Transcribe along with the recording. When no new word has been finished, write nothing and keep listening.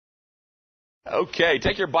Okay,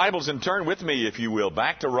 take your Bibles and turn with me, if you will,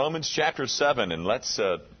 back to Romans chapter 7, and let's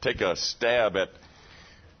take a stab at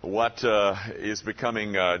what is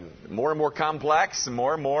becoming more and more complex and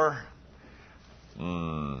more,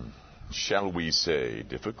 shall we say,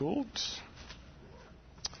 difficult?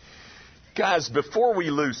 Guys, before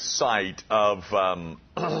we lose sight of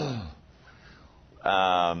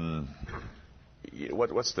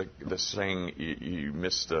what's the saying? You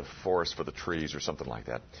miss the forest for the trees, or something like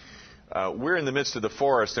that. We're in the midst of the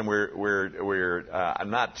forest, and I'm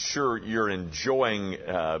not sure you're enjoying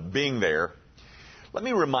being there. Let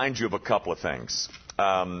me remind you of a couple of things.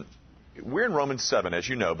 We're in Romans 7, as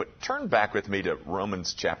you know, but turn back with me to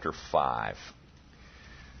Romans chapter 5.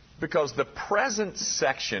 Because the present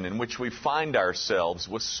section in which we find ourselves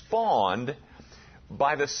was spawned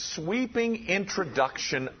by the sweeping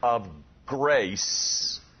introduction of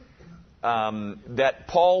grace that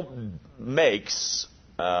Paul makes,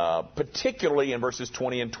 particularly in verses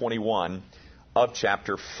 20 and 21 of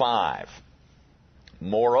chapter 5.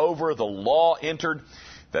 Moreover, the law entered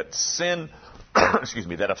that sin,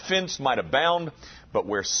 that offense might abound, but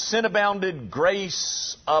where sin abounded,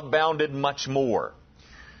 grace abounded much more.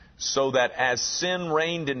 So that as sin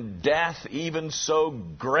reigned in death, even so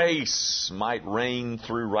grace might reign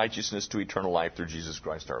through righteousness to eternal life through Jesus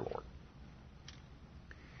Christ our Lord.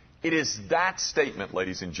 It is that statement,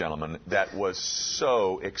 ladies and gentlemen, that was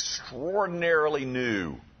so extraordinarily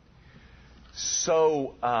new,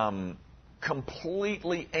 so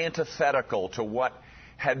completely antithetical to what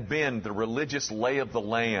had been the religious lay of the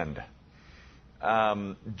land.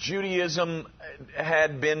 Judaism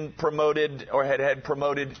had been promoted, or had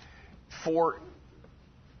promoted for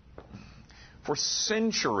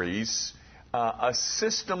centuries, a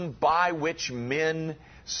system by which men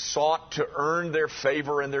sought to earn their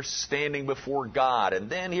favor and their standing before God. And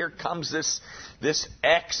then here comes this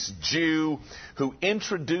ex-Jew who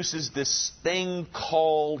introduces this thing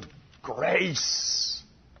called grace.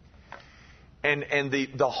 And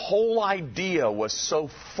the whole idea was so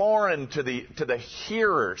foreign to the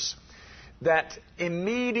hearers that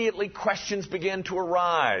immediately questions began to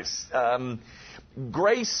arise.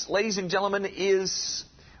 Grace, ladies and gentlemen, is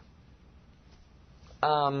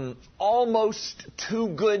almost too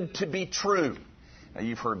good to be true. Now,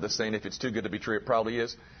 you've heard the saying, if it's too good to be true, it probably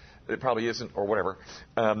is. It probably isn't, or whatever.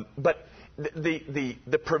 But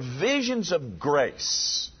the provisions of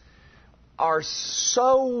grace are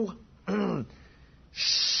so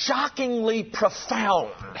shockingly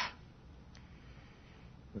profound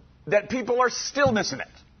that people are still missing it.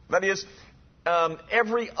 That is,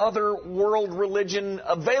 every other world religion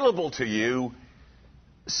available to you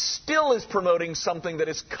still is promoting something that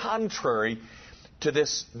is contrary to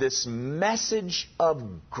this message of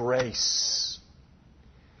grace.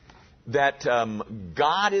 That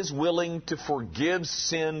God is willing to forgive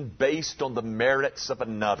sin based on the merits of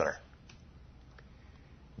another.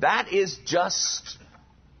 That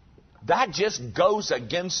just goes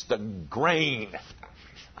against the grain.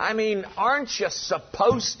 I mean, aren't you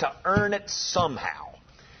supposed to earn it somehow?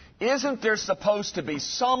 Isn't there supposed to be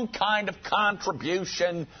some kind of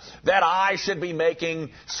contribution that I should be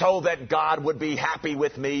making so that God would be happy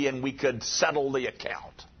with me and we could settle the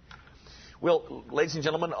account? Well, ladies and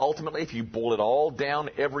gentlemen, ultimately, if you boil it all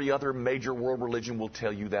down, every other major world religion will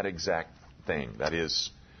tell you that exact thing. That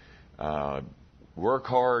is, work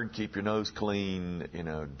hard, keep your nose clean,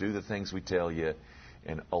 do the things we tell you,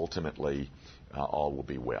 and ultimately all will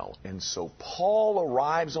be well. And so Paul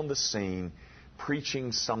arrives on the scene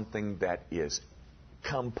preaching something that is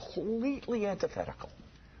completely antithetical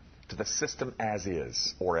to the system as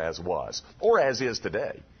is, or as was, or as is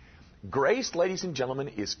today. Grace, ladies and gentlemen,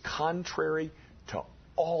 is contrary to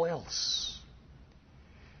all else.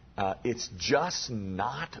 It's just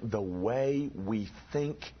not the way we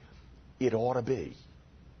think it ought to be.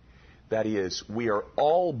 That is, we are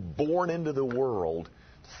all born into the world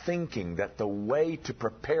thinking that the way to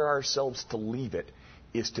prepare ourselves to leave it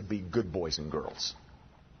is to be good boys and girls.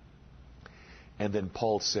 And then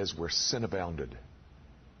Paul says, where sin abounded,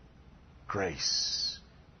 grace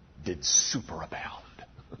did superabound.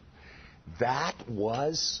 That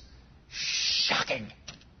was shocking.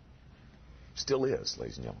 Still is,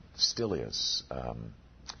 ladies and gentlemen. Still is.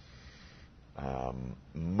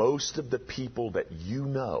 Most of the people that you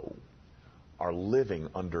know are living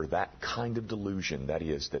under that kind of delusion. That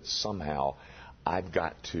is, that somehow I've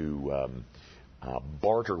got to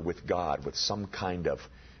barter with God with some kind of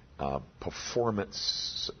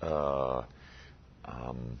performance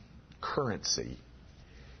currency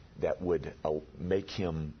that would make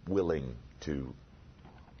him willing to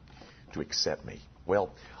accept me.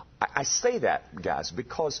 Well, I say that, guys,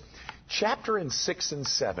 because chapters 6 and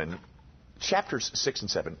 7,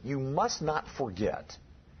 you must not forget,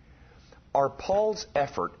 are Paul's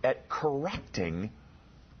effort at correcting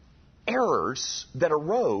errors that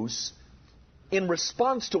arose in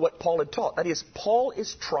response to what Paul had taught. That is, Paul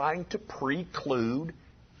is trying to preclude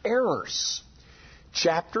errors.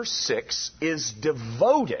 Chapter 6 is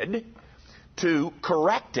devoted to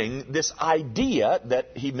correcting this idea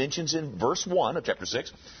that he mentions in verse 1 of chapter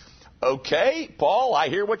 6. Okay, Paul, I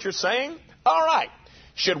hear what you're saying. All right.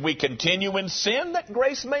 Should we continue in sin that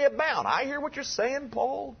grace may abound? I hear what you're saying,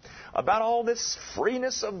 Paul, about all this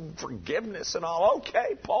freeness of forgiveness and all.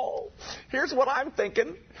 Okay, Paul, here's what I'm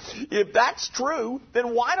thinking. If that's true,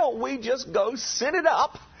 then why don't we just go sin it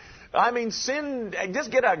up? I mean, sin,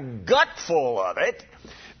 just get a gutful of it.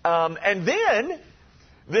 And then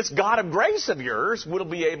this God of grace of yours will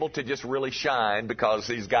be able to just really shine because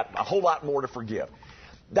he's got a whole lot more to forgive.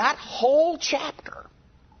 That whole chapter,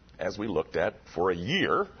 as we looked at for a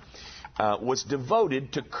year, was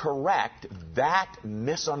devoted to correct that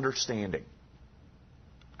misunderstanding.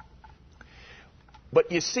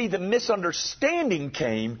 But you see, the misunderstanding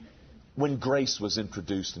came when grace was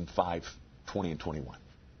introduced in 5:20 and 21.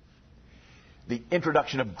 The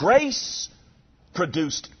introduction of grace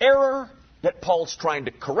produced error that Paul's trying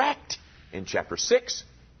to correct in chapter 6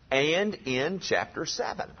 and in chapter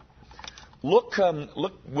 7. Look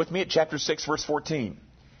with me at chapter 6, verse 14.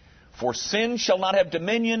 For sin shall not have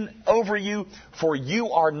dominion over you, for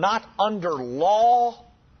you are not under law,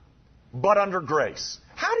 but under grace.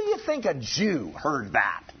 How do you think a Jew heard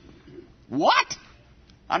that? What?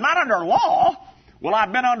 I'm not under law? Well,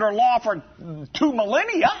 I've been under law for 2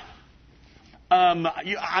 millennia. I'm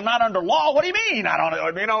not under law. What do you mean?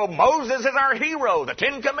 Moses is our hero. The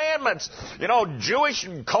 10 Commandments. Jewish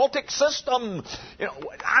cultic system.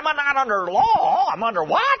 I'm not under law. I'm under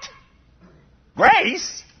what?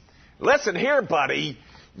 Grace. Listen here, buddy.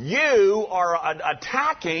 You are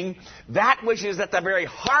attacking that which is at the very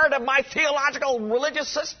heart of my theological religious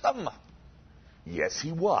system. Yes,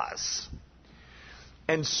 he was.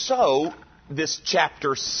 And so, this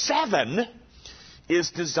chapter 7 is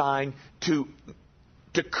designed to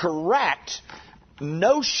correct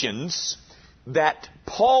notions that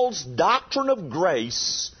Paul's doctrine of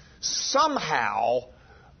grace somehow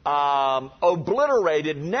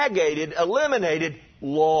obliterated, negated, eliminated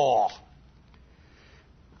law.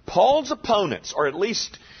 Paul's opponents, or at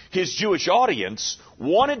least his Jewish audience,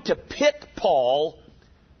 wanted to pit Paul,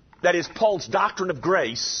 that is Paul's doctrine of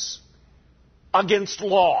grace, against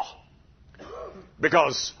law.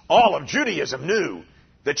 Because all of Judaism knew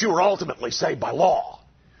that you were ultimately saved by law.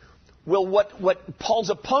 Well, what Paul's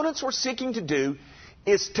opponents were seeking to do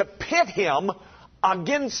is to pit him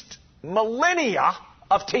against millennia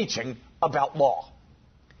of teaching about law.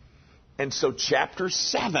 And so chapter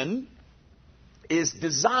 7 is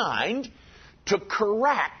designed to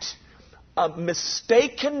correct a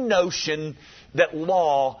mistaken notion that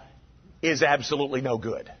law is absolutely no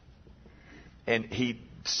good. And he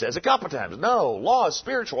says a couple times, no, law is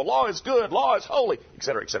spiritual, law is good, law is holy,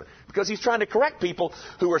 etc., etc. Because he's trying to correct people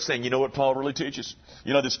who are saying, you know what Paul really teaches?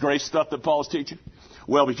 You know this grace stuff that Paul's teaching?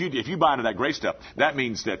 Well, if you buy into that grace stuff, that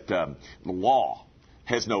means that the law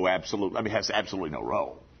has absolutely no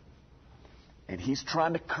role. And he's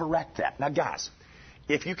trying to correct that. Now, guys,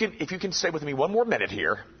 if you can stay with me one more minute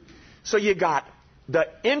here. So you got the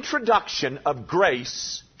introduction of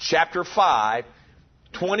grace, chapter 5,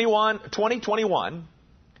 21,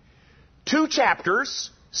 2 chapters,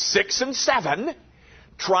 6 and 7,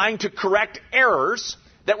 trying to correct errors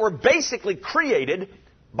that were basically created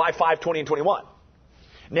by 5:20 and 21.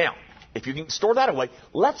 Now, if you can store that away,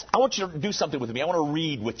 I want you to do something with me. I want to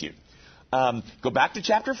read with you. Go back to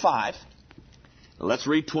chapter 5. Let's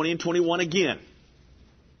read 20 and 21 again.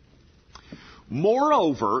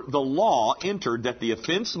 Moreover, the law entered that the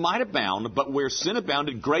offense might abound, but where sin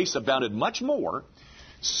abounded, grace abounded much more,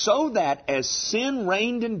 so that as sin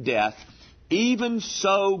reigned in death, even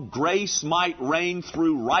so grace might reign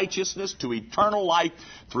through righteousness to eternal life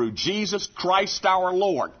through Jesus Christ our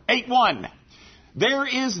Lord. 8:1. There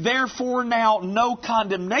is therefore now no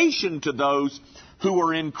condemnation to those who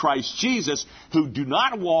are in Christ Jesus, who do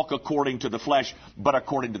not walk according to the flesh, but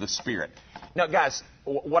according to the Spirit. Now, guys,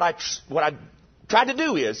 what I tried to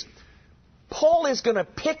do is, Paul is going to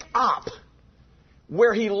pick up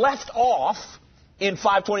where he left off in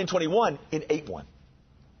 5:20 and 21 in 8:1.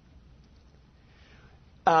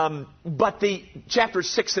 But the chapters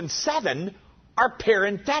 6 and 7 are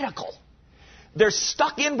parenthetical. They're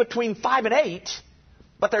stuck in between 5 and 8,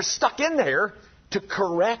 but they're stuck in there to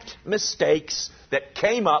correct mistakes that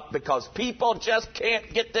came up because people just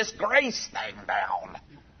can't get this grace thing down.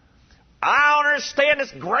 I understand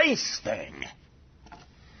this grace thing.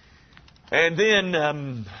 And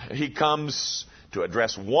then he comes to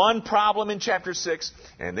address one problem in chapter 6,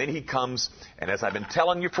 and then he comes, and as I've been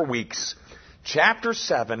telling you for weeks, chapter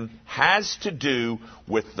 7 has to do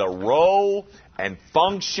with the role and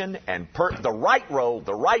function and the right role,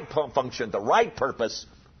 the right function, the right purpose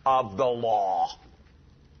of the law.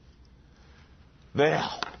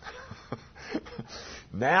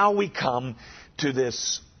 Now we come to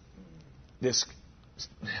this.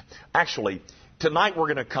 Actually, tonight we're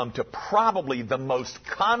going to come to probably the most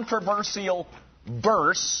controversial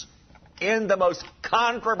verse in the most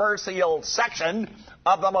controversial section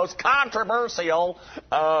of the most controversial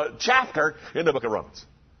chapter in the book of Romans.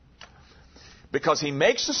 Because he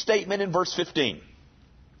makes a statement in verse 15.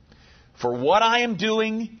 For what I am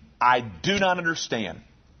doing, I do not understand.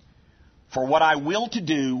 For what I will to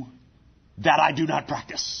do, that I do not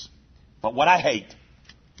practice. But what I hate,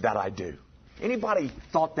 that I do. Anybody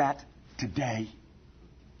thought that today?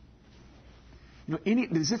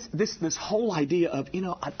 This whole idea of,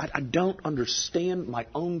 I don't understand my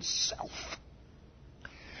own self.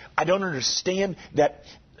 I don't understand that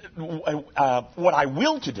what I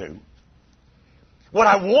will to do, what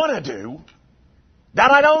I want to do,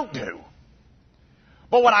 that I don't do.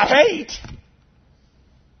 But what I hate,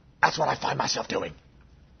 that's what I find myself doing.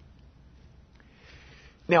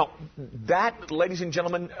 Now, that, ladies and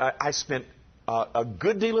gentlemen, I spent a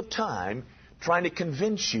good deal of time trying to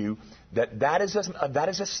convince you that is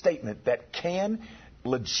a statement that can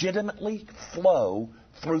legitimately flow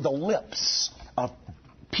through the lips of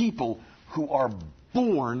people who are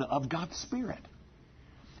born of God's Spirit.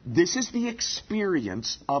 This is the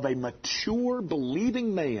experience of a mature,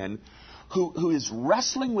 believing man who is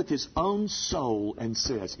wrestling with his own soul and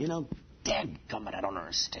says, dadgummit, I don't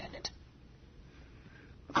understand it.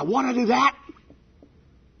 I want to do that,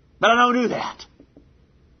 but I don't do that.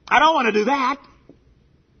 I don't want to do that,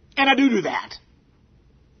 and I do that.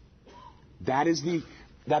 That's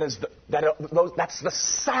the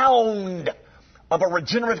sound of a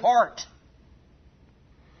regenerate heart.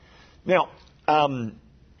 Now,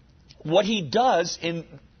 what he does in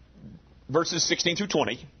verses 16 through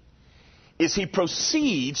 20 is he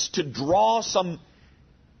proceeds to draw some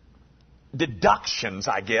deductions,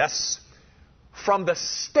 I guess, from the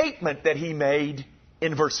statement that he made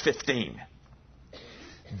in verse 15.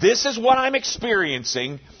 This is what I'm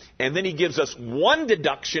experiencing, and then he gives us one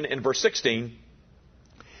deduction in verse 16,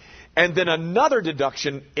 and then another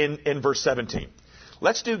deduction in verse 17.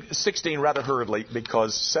 Let's do 16 rather hurriedly,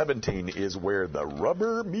 because 17 is where the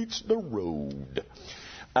rubber meets the road.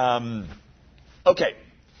 Okay.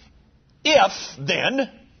 If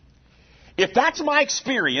that's my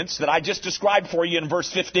experience that I just described for you in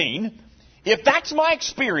verse 15, if that's my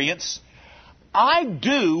experience, I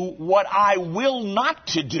do what I will not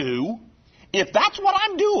to do. If that's what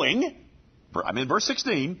I'm doing, I'm in verse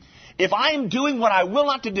 16, if I am doing what I will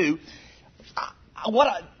not to do,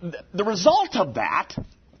 the result of that,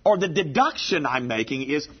 or the deduction I'm making,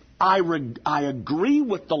 is I agree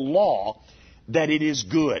with the law that it is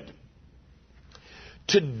good.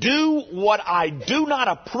 To do what I do not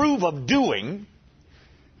approve of doing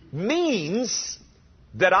means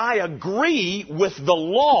that I agree with the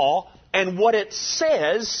law and what it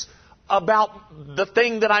says about the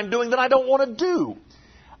thing that I'm doing that I don't want to do.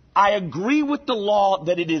 I agree with the law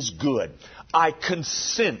that it is good. I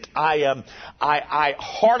consent. I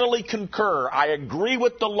heartily concur. I agree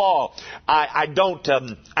with the law. I don't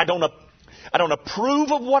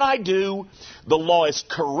approve of what I do. The law is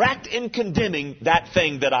correct in condemning that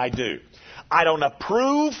thing that I do. I don't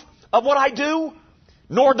approve of what I do,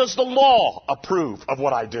 nor does the law approve of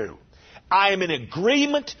what I do. I am in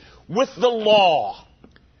agreement with the law.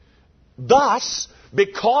 Thus,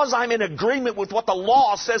 because I'm in agreement with what the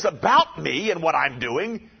law says about me and what I'm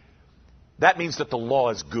doing, that means that the law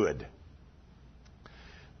is good.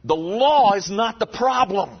 The law is not the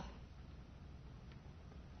problem.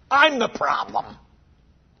 I'm the problem.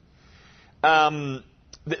 The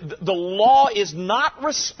law is not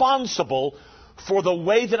responsible for the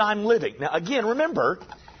way that I'm living. Now, again, remember,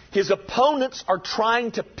 his opponents are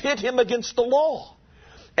trying to pit him against the law.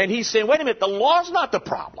 And he's saying, wait a minute, the law's not the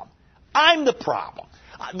problem. I'm the problem.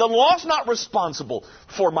 The law's not responsible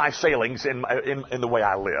for my failings in the way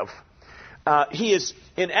I live. He is,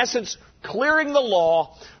 in essence, clearing the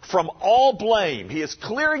law from all blame. He is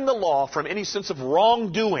clearing the law from any sense of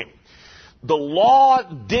wrongdoing. The law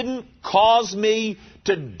didn't cause me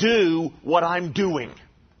to do what I'm doing.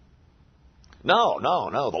 No.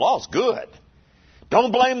 The law's good.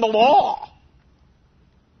 Don't blame the law.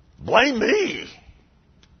 Blame me.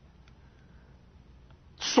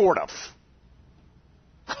 Sort of.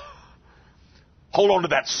 Hold on to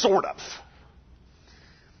that sort of.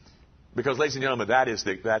 Because, ladies and gentlemen,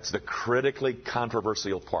 that's the critically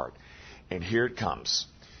controversial part. And here it comes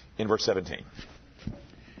in verse 17.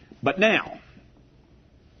 But now,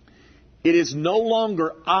 it is no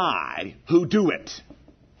longer I who do it,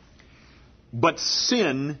 but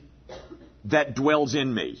sin that dwells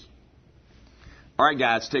in me. All right,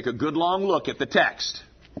 guys, take a good long look at the text.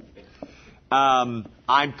 I'm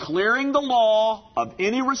clearing the law of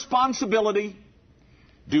any responsibility.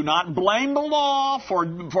 Do not blame the law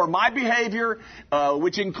for my behavior,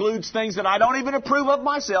 which includes things that I don't even approve of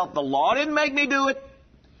myself. The law didn't make me do it.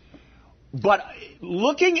 But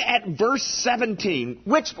looking at verse 17,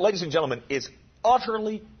 which, ladies and gentlemen, is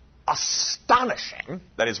utterly astonishing.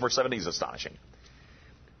 That is, verse 17 is astonishing.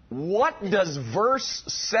 What does verse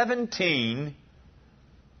 17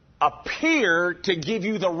 appear to give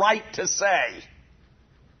you the right to say?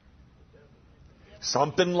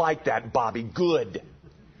 Something like that, Bobby. Good.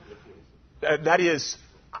 That is,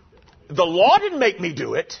 the law didn't make me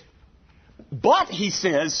do it, but, he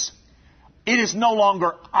says, it is no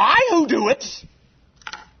longer I who do it,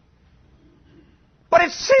 but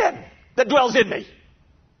it's sin that dwells in me.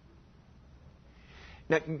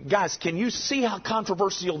 Now, guys, can you see how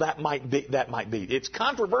controversial that might be? It's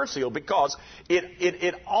controversial because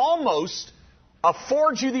it almost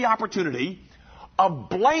affords you the opportunity of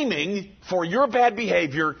blaming for your bad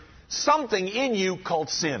behavior something in you called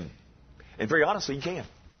sin. And very honestly, you can.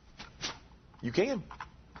 You can.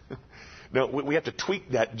 Now, we have to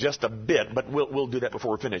tweak that just a bit, but we'll do that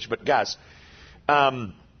before we're finished. But guys,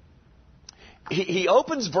 he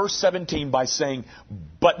opens verse 17 by saying,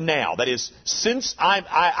 but now, that is, since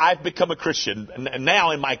I've become a Christian, and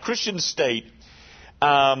now in my Christian state,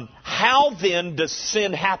 how then does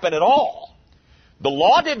sin happen at all? The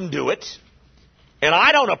law didn't do it, and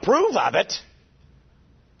I don't approve of it.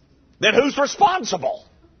 Then who's responsible?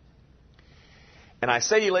 And I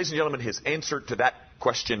say to you, ladies and gentlemen, his answer to that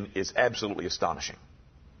question is absolutely astonishing.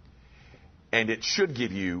 And it should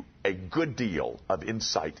give you a good deal of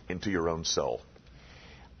insight into your own soul.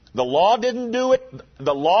 The law didn't do it.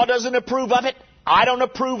 The law doesn't approve of it. I don't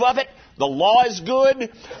approve of it. The law is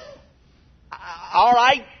good. All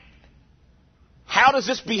right. How does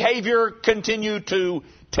this behavior continue to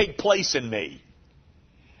take place in me?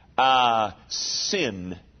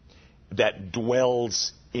 Sin that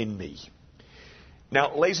dwells in me.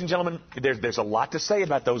 Now, ladies and gentlemen, there's a lot to say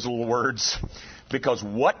about those little words, because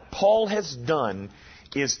what Paul has done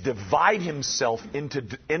is divide himself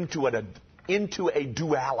into a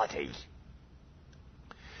duality.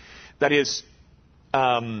 That is,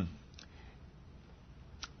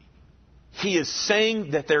 he is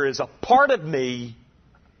saying that there is a part of me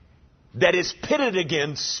that is pitted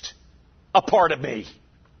against a part of me.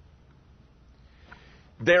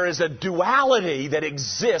 There is a duality that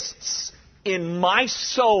exists in my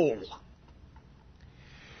soul.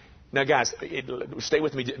 Now, guys, stay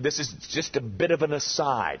with me. This is just a bit of an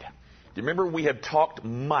aside. Do you remember we have talked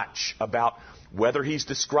much about whether he's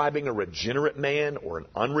describing a regenerate man or an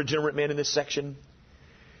unregenerate man in this section?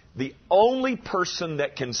 The only person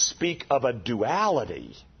that can speak of a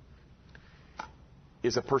duality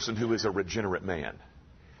is a person who is a regenerate man.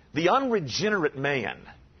 The unregenerate man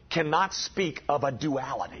cannot speak of a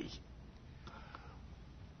duality.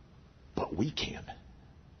 But we can.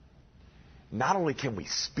 Not only can we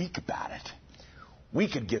speak about it, we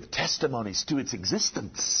could give testimonies to its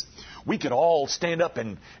existence. We could all stand up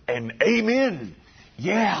and amen.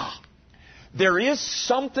 Yeah. There is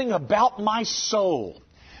something about my soul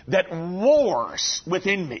that wars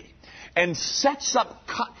within me and sets up...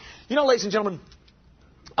 ladies and gentlemen,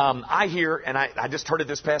 I hear, and I just heard it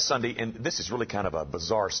this past Sunday, and this is really kind of a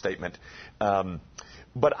bizarre statement,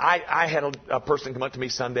 but I had a person come up to me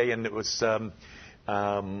Sunday, and it was a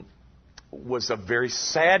very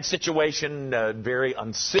sad situation, a very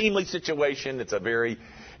unseemly situation. It's a very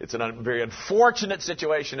unfortunate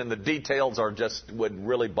situation, and the details would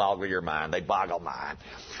really boggle your mind. They boggle mine.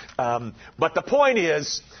 But the point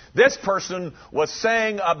is, this person was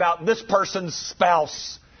saying about this person's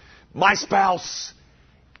spouse, my spouse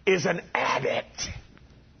is an addict.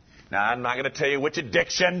 Now, I'm not going to tell you which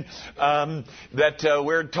addiction that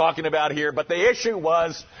we're talking about here, but the issue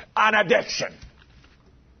was an addiction.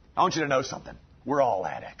 I want you to know something. We're all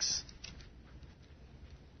addicts.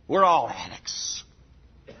 We're all addicts.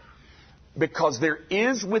 Because there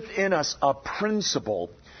is within us a principle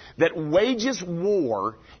that wages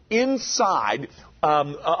war inside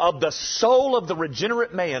of the soul of the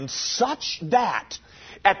regenerate man, such that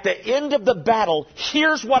at the end of the battle,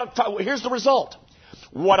 here's the result.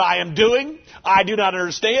 What I am doing, I do not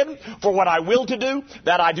understand. For what I will to do,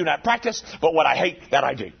 that I do not practice. But what I hate, that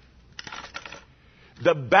I do.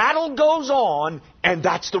 The battle goes on, and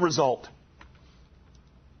that's the result.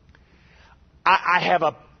 I have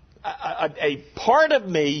a part of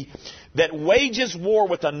me that wages war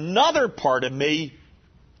with another part of me,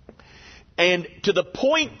 and to the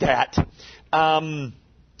point that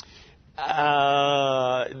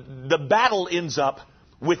the battle ends up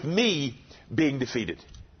with me being defeated.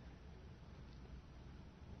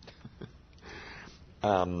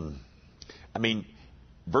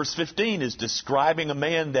 Verse 15 is describing a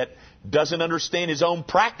man that doesn't understand his own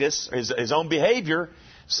practice, his own behavior,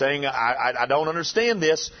 saying, I don't understand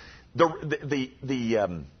this.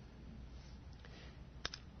 The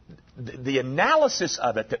analysis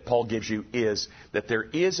of it that Paul gives you is that there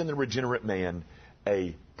is in the regenerate man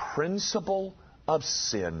a principle of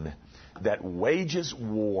sin that wages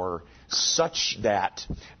war, such that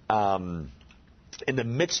in the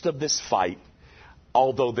midst of this fight,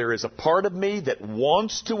 although there is a part of me that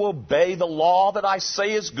wants to obey the law that I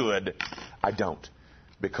say is good, I don't,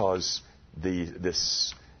 because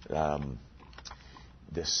this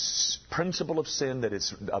principle of sin that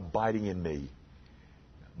is abiding in me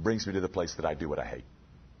brings me to the place that I do what I hate.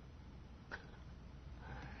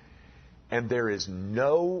 And there is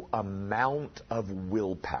no amount of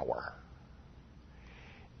willpower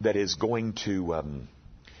that is going to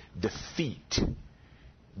defeat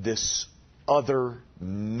this other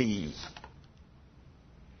me.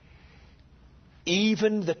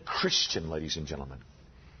 Even the Christian, ladies and gentlemen,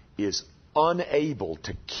 is unable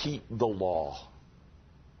to keep the law,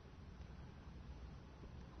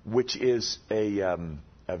 which is a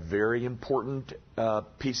very important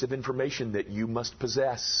piece of information that you must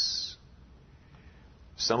possess.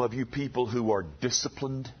 Some of you people who are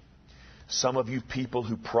disciplined, some of you people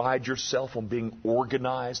who pride yourself on being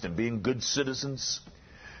organized and being good citizens,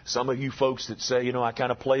 some of you folks that say, I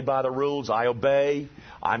kind of play by the rules, I obey,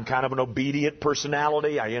 I'm kind of an obedient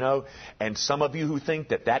personality, and some of you who think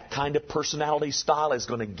that kind of personality style is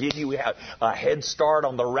going to give you a head start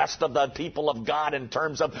on the rest of the people of God in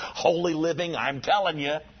terms of holy living, I'm telling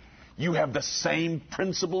you, you have the same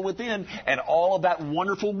principle within, and all of that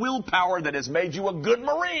wonderful willpower that has made you a good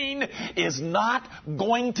Marine is not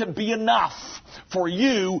going to be enough for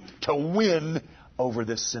you to win over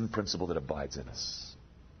this sin principle that abides in us.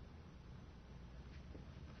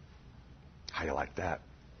 How do you like that?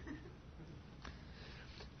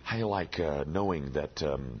 How do you like knowing that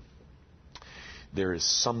there is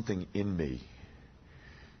something in me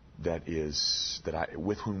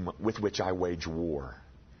with which I wage war,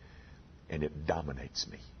 and it dominates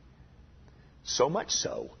me? So much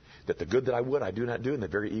so that the good that I would, I do not do, and the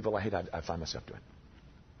very evil I hate, I find myself doing.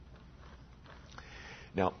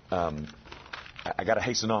 Now, I got to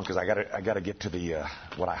hasten on because I got to get to the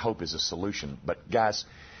what I hope is a solution. But guys,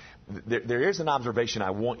 there is an observation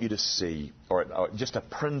I want you to see, or just a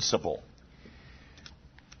principle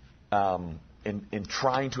in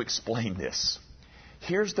trying to explain this.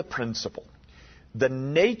 Here's the principle: the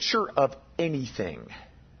nature of anything.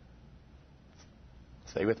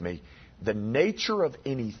 Stay with me. The nature of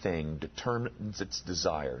anything determines its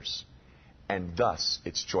desires, and thus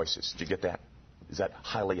its choices. Did you get that? Is that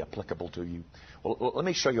highly applicable to you? Well, let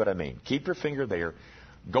me show you what I mean. Keep your finger there.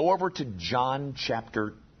 Go over to John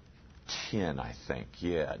chapter 10, I think.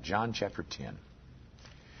 Yeah, John chapter 10.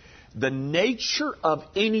 The nature of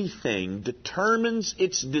anything determines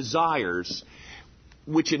its desires,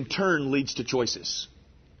 which in turn leads to choices.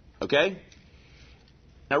 Okay?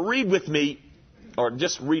 Now read with me, or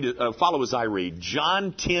just read it, follow as I read.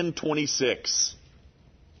 John 10:26.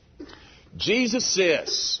 Jesus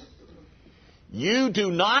says, "You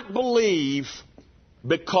do not believe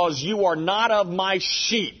because you are not of my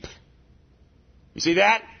sheep." You see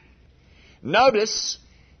that? Notice,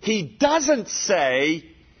 he doesn't say,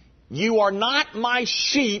 "You are not my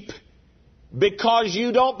sheep because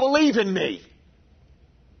you don't believe in me."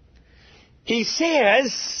 He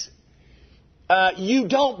says, "You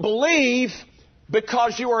don't believe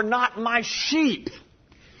because you are not my sheep."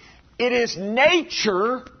 It is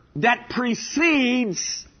nature that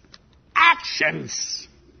precedes actions.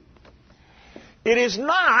 It is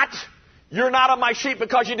not, "You're not of my sheep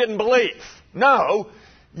because you didn't believe." No,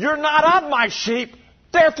 "You're not of my sheep,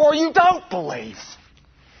 therefore you don't believe."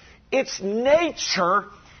 It's nature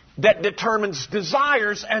that determines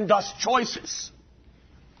desires and thus choices.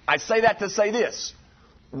 I say that to say this: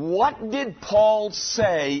 What did Paul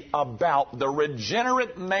say about the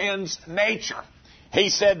regenerate man's nature? He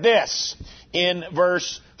said this in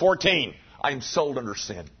verse 14. I am sold under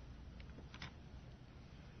sin.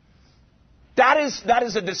 That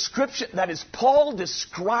is a description. That is Paul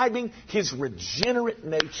describing his regenerate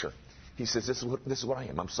nature. He says, this is what I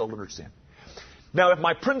am. I'm sold under sin. Now, if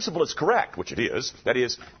my principle is correct, which it is, that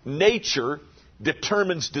is, nature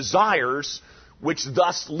determines desires, which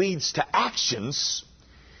thus leads to actions,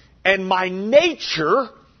 and my nature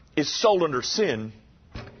is sold under sin,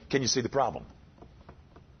 can you see the problem?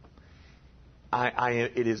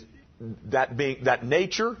 It is that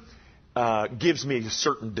nature gives me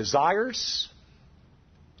certain desires,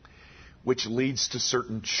 which leads to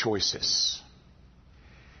certain choices.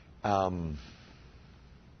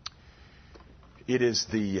 It is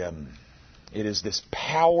this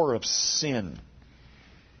power of sin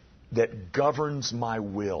that governs my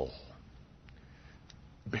will,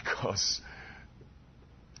 because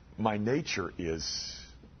my nature is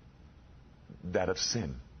that of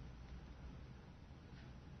sin.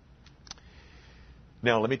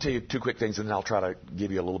 Now, let me tell you two quick things, and then I'll try to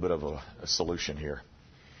give you a little bit of a solution here.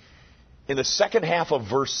 In the second half of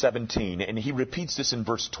verse 17, and he repeats this in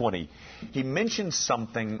verse 20, he mentions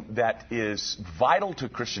something that is vital to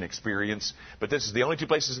Christian experience, but this is the only two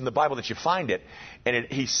places in the Bible that you find it. And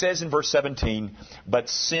he says in verse 17, but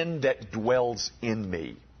sin that dwells in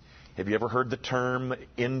me. Have you ever heard the term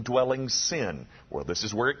indwelling sin? Well, this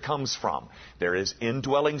is where it comes from. There is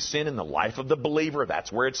indwelling sin in the life of the believer.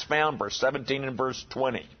 That's where it's found, verse 17 and verse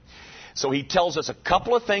 20. So he tells us a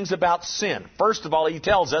couple of things about sin. First of all, he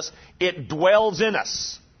tells us it dwells in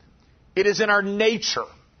us. It is in our nature.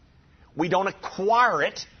 We don't acquire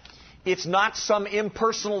it. It's not some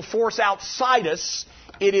impersonal force outside us.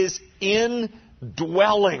 It is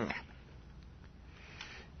indwelling.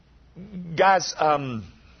 Guys,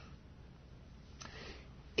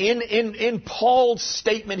 in Paul's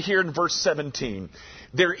statement here in verse 17,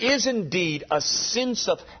 there is indeed a sense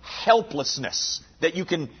of helplessness that you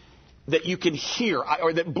can hear,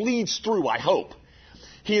 or that bleeds through, I hope.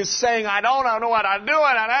 He is saying, I don't know what I'm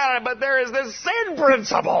doing, but there is this sin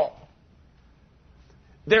principle.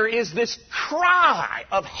 There is this cry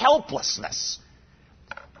of helplessness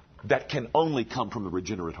that can only come from the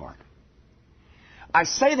regenerate heart. I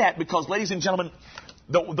say that because, ladies and gentlemen,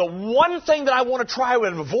 the one thing that I want to try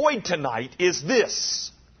and avoid tonight is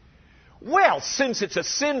this. Well, since it's a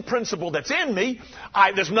sin principle that's in me,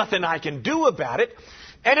 there's nothing I can do about it.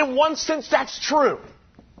 And in one sense, that's true.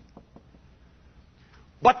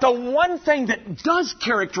 But the one thing that does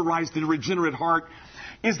characterize the regenerate heart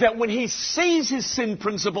is that when he sees his sin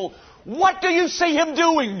principle, what do you see him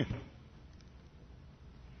doing?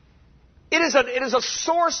 It is a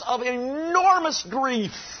source of enormous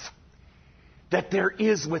grief that there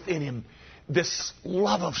is within him this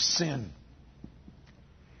love of sin.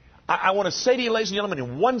 I want to say to you, ladies and gentlemen,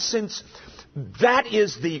 in one sense, that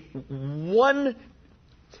is the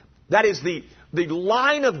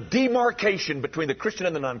line of demarcation between the Christian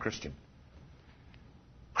and the non-Christian.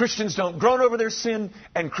 Christians don't groan over their sin,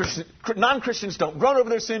 and non-Christians don't groan over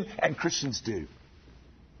their sin, and Christians do.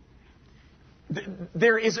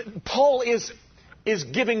 Paul is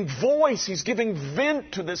giving voice, he's giving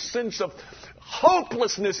vent to this sense of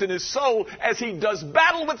hopelessness in his soul as he does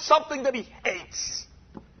battle with something that he hates.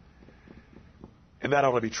 And that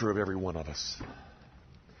ought to be true of every one of us.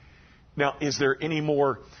 Now, is there any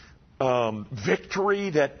more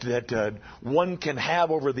victory that one can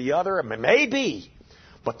have over the other? I mean, maybe.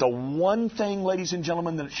 But the one thing, ladies and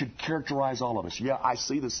gentlemen, that should characterize all of us, yeah, I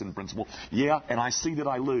see the sin principle. Yeah, and I see that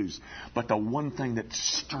I lose. But the one thing that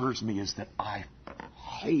stirs me is that I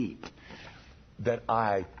hate, that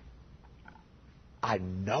I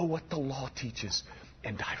know what the law teaches,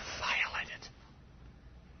 and I violate it.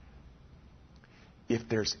 If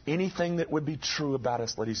there's anything that would be true about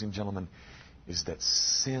us, ladies and gentlemen, is that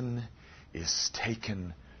sin is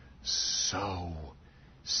taken so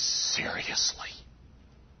seriously.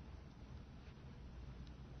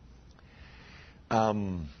 I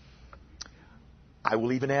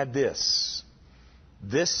will even add this.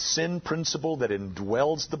 This sin principle that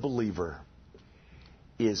indwells the believer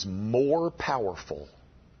is more powerful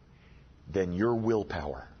than your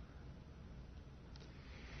willpower.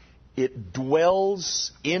 It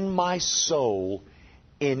dwells in my soul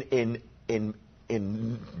in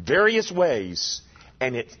various ways,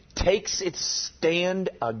 and it takes its stand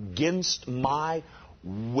against my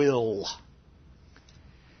will.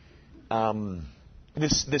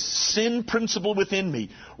 this sin principle within me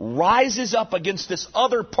rises up against this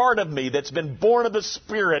other part of me that's been born of the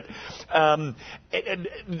Spirit,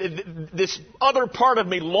 this other part of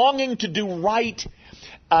me longing to do right,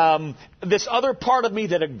 this other part of me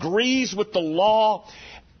that agrees with the law,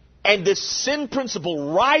 and this sin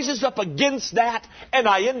principle rises up against that, and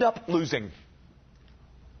I end up losing.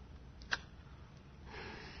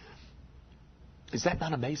 Is that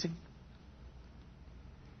not amazing?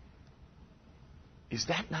 Is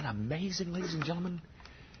that not amazing, ladies and gentlemen?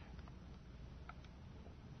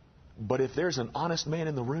 But if there's an honest man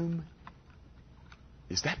in the room,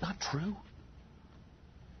 is that not true?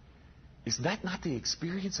 Is that not the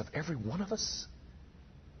experience of every one of us?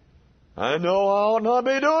 I know I ought not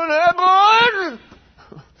be doing that,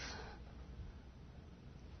 but...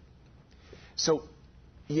 So,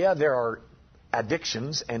 yeah, there are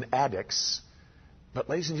addictions and addicts, but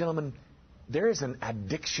ladies and gentlemen, there is an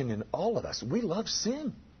addiction in all of us. We love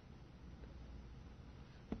sin.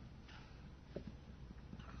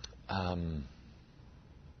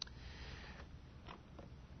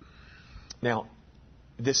 Now,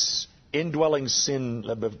 this indwelling sin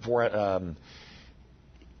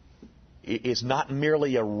is not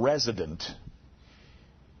merely a resident.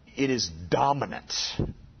 It is dominant.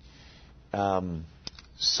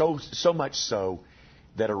 So much so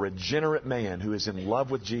that a regenerate man who is in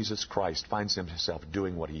love with Jesus Christ finds himself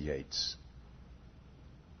doing what he hates.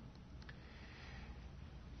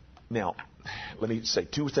 Now, let me say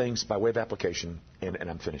two things by way of application, and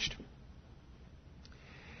I'm finished.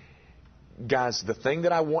 Guys, the thing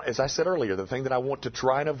that I want, as I said earlier, the thing that I want to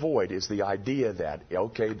try and avoid is the idea that,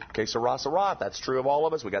 okay, sarah, that's true of all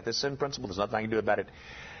of us. We got this sin principle. There's nothing I can do about it.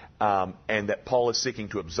 And that Paul is seeking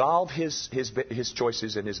to absolve his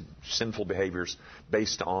choices and his sinful behaviors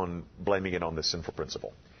based on blaming it on this sinful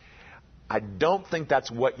principle. I don't think that's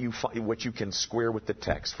what you can square with the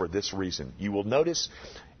text for this reason. You will notice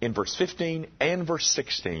in verse 15 and verse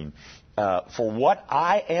 16, for what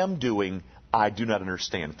I am doing, I do not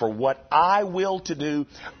understand. For what I will to do,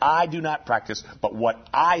 I do not practice, but what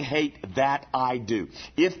I hate, that I do.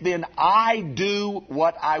 If then I do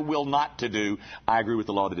what I will not to do, I agree with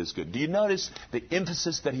the law that is good. Do you notice the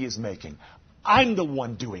emphasis that he is making? I'm the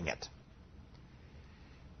one doing it.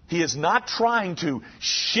 He is not trying to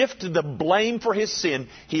shift the blame for his sin.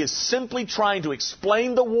 He is simply trying to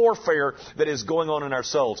explain the warfare that is going on in our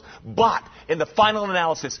souls. But in the final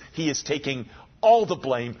analysis, he is taking all the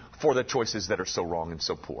blame for the choices that are so wrong and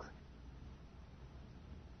so poor.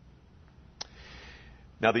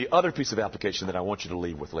 Now, the other piece of application that I want you to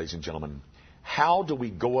leave with, ladies and gentlemen, how do we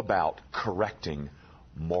go about correcting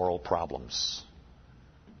moral problems?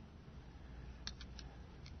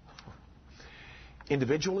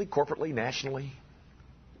 Individually, corporately, nationally.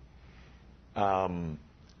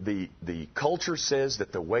 The culture says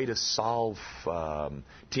that the way to solve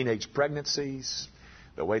teenage pregnancies,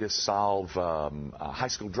 the way to solve high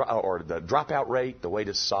school or the dropout rate, the way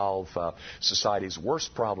to solve society's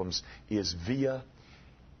worst problems is via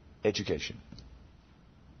education.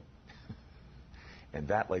 And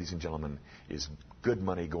that, ladies and gentlemen, is good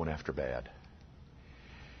money going after bad.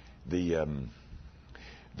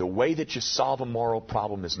 The way that you solve a moral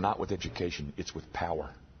problem is not with education, it's with power.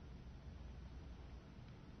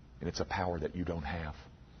 And it's a power that you don't have.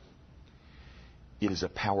 It is a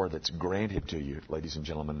power that's granted to you, ladies and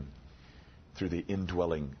gentlemen, through the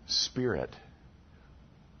indwelling Spirit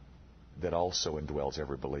that also indwells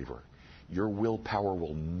every believer. Your willpower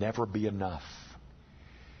will never be enough.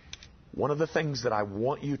 One of the things that I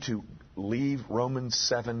want you to leave Romans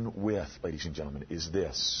 7 with, ladies and gentlemen, is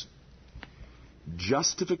this.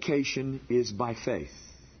 Justification is by faith.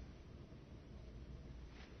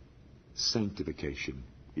 Sanctification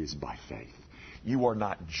is by faith. You are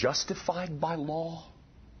not justified by law.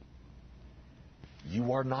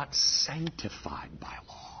 You are not sanctified by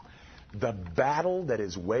law. The battle that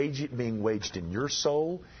is being waged in your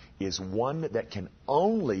soul is one that can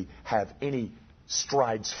only have any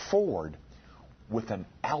strides forward with an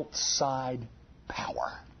outside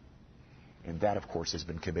power. And that, of course, has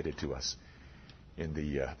been committed to us in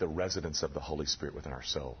the residence of the Holy Spirit within our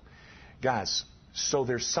soul. Guys, so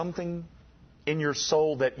there's something in your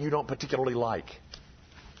soul that you don't particularly like.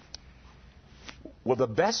 Well, the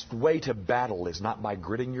best way to battle is not by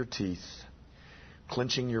gritting your teeth,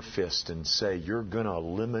 clenching your fist, and say, you're going to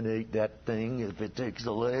eliminate that thing if it takes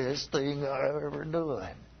the last thing I've ever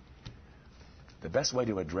done. The best way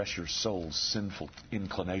to address your soul's sinful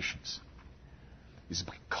inclinations is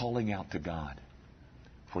by calling out to God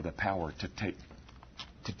for the power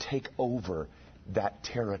to take over that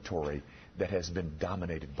territory that has been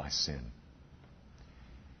dominated by sin.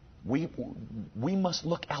 We must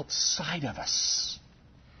look outside of us,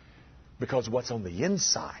 because what's on the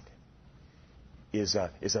inside is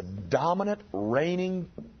a dominant, reigning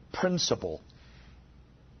principle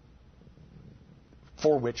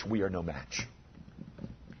for which we are no match.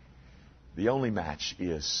 The only match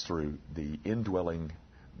is through the indwelling,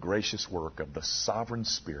 gracious work of the sovereign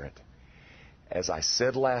Spirit. As I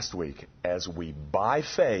said last week, as we by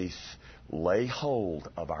faith lay hold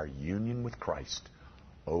of our union with Christ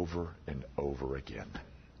over and over again.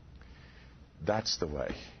 That's the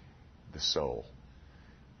way the soul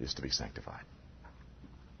is to be sanctified.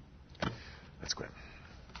 Let's quit.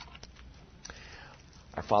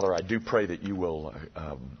 Our Father, I do pray that you will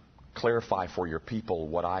clarify for your people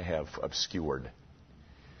what I have obscured,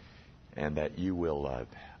 and that you will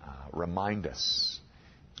remind us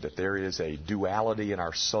that there is a duality in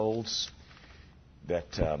our souls,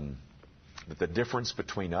 that the difference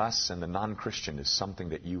between us and the non-Christian is something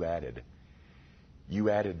that you added. You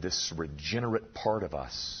added this regenerate part of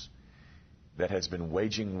us that has been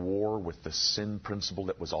waging war with the sin principle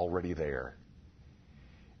that was already there.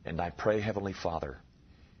 And I pray, Heavenly Father,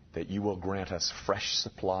 that you will grant us fresh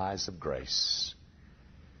supplies of grace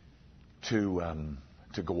to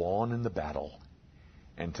go on in the battle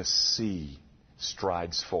and to see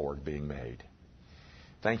strides forward being made.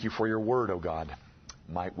 Thank you for your word, O God.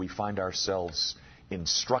 Might we find ourselves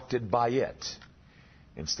instructed by it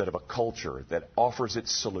instead of a culture that offers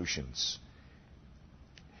its solutions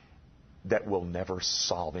that will never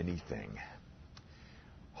solve anything.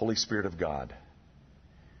 Holy Spirit of God,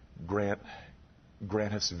 grant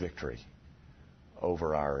us victory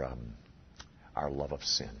over our love of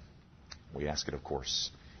sin. We ask it, of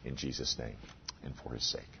course, in Jesus' name and for his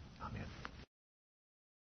sake. Amen.